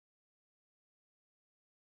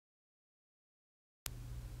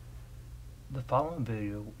The following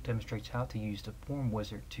video demonstrates how to use the Form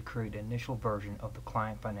Wizard to create an initial version of the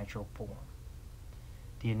client financial form.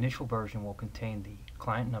 The initial version will contain the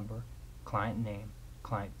client number, client name,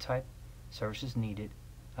 client type, services needed,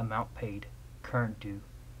 amount paid, current due,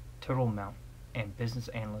 total amount, and business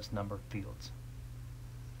analyst number fields.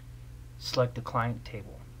 Select the client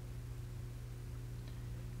table.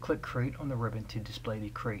 Click Create on the ribbon to display the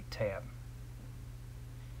Create tab.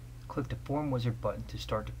 Click the Form Wizard button to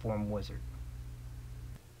start the Form Wizard.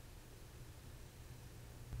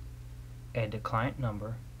 Add the client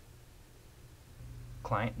number,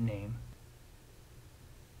 client name,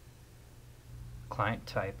 client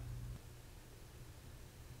type,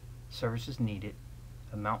 services needed,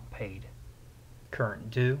 amount paid, current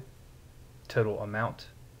due, total amount,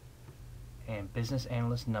 and business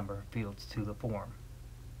analyst number fields to the form.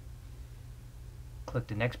 Click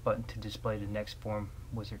the Next button to display the next Form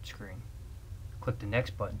Wizard screen. Click the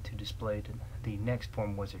Next button to display the next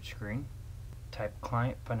Form Wizard screen. Type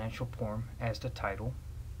Client Financial Form as the title.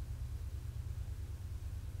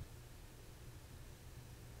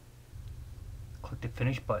 Click the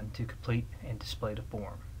Finish button to complete and display the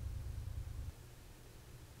form.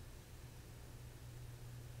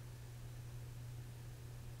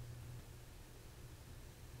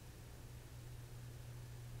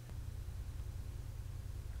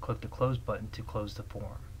 Click the Close button to close the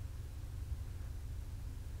form.